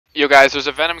Yo guys, there's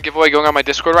a Venom giveaway going on my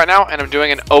Discord right now, and I'm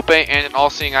doing an Ope and an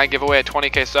All-Seeing Eye giveaway at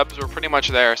 20k subs. We're pretty much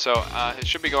there, so it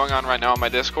should be going on right now on my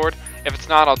Discord. If it's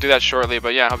not, I'll do that shortly,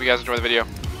 but yeah, I hope you guys enjoy the video.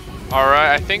 Alright,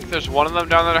 I think there's one of them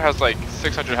down there that has like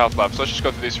 600 health left, so let's just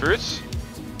go through these fruits.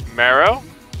 Marrow,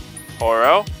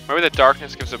 Oro, maybe the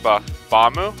darkness gives a buff.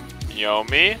 Bamu,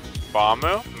 Yomi,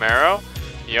 Bamu, Marrow,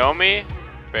 Yomi,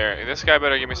 Berry. This guy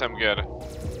better give me something good.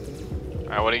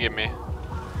 Alright, what'd he give me?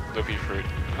 Loopy fruit.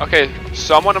 Okay,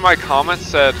 someone in my comments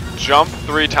said jump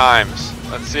 3 times.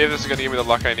 Let's see if this is gonna give me the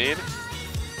luck I need.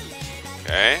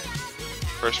 Okay.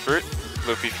 First fruit.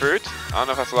 Loopy fruit. I don't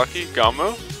know if that's lucky.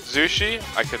 Gomu. Zushi.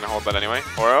 I couldn't hold that anyway.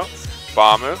 Oro.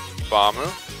 Bamu. Bamu.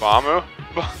 Bamu.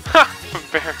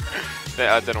 Bear.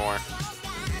 That didn't work.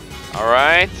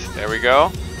 Alright. There we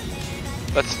go.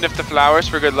 Let's sniff the flowers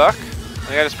for good luck. I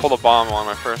think I just pulled a bomb on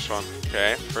my first one.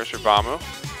 Okay. First for Bamu.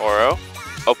 Oro.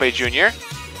 Ope Jr.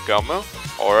 Gomu.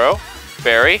 Oro,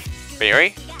 Berry,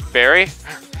 Berry, Berry.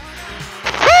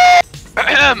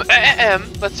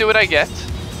 Let's see what I get.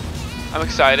 I'm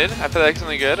excited. I feel like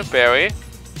something good. Berry,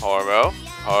 Oro,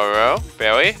 Oro,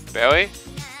 Berry, Berry,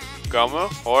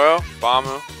 Gomu, Oro,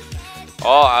 Bamu.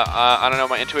 Oh, I don't know.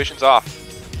 My intuition's off.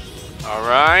 All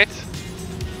right.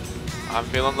 I'm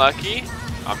feeling lucky.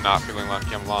 I'm not feeling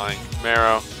lucky. I'm lying.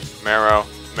 Marrow, Marrow,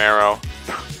 Marrow,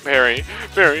 Berry,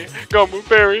 Berry, Gomu,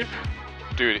 Berry.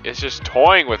 Dude, it's just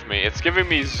toying with me. It's giving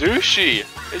me Zushi.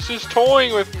 It's just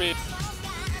toying with me.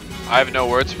 I have no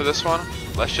words for this one.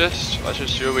 Let's just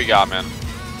see what we got, man.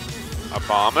 A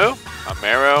Bamu, a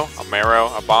Marrow, a Marrow,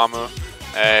 a Bamu,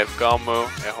 a Gomu,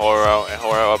 a Horo,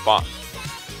 a Bamu,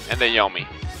 and a Yomi.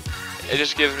 It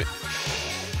just gives me.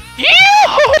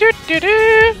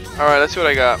 Alright, let's see what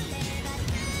I got.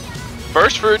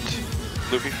 First fruit,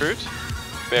 Loopy fruit,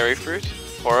 Berry fruit,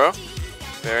 Horo,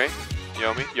 Berry,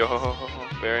 Yomi, yo ho ho ho ho.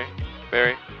 Berry,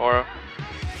 Berry, Oro.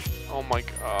 Oh my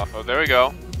god. Oh, there we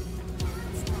go.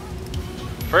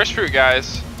 First fruit,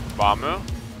 guys. Bamu.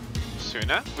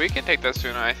 Suna. We can take that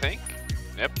Suna, I think.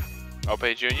 Nip.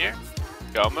 Ope Jr.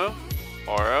 Gomu.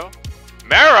 Oro.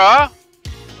 Mara!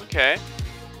 Okay.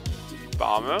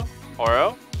 Bamu.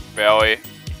 Oro. Belly.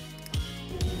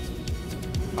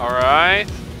 Alright.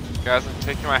 Guys, I'm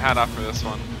taking my hat off for this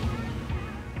one.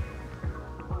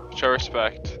 Show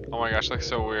respect. Oh my gosh, looks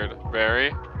so weird.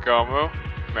 Berry, Gomu,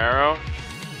 Marrow,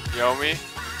 Yomi,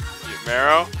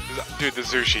 Marrow. Dude, the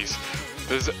Zushis.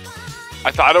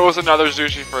 I thought it was another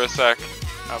Zushi for a sec.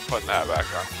 I'm putting that back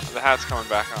on. The hat's coming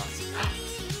back on.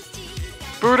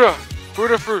 Buddha!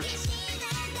 Buddha fruit!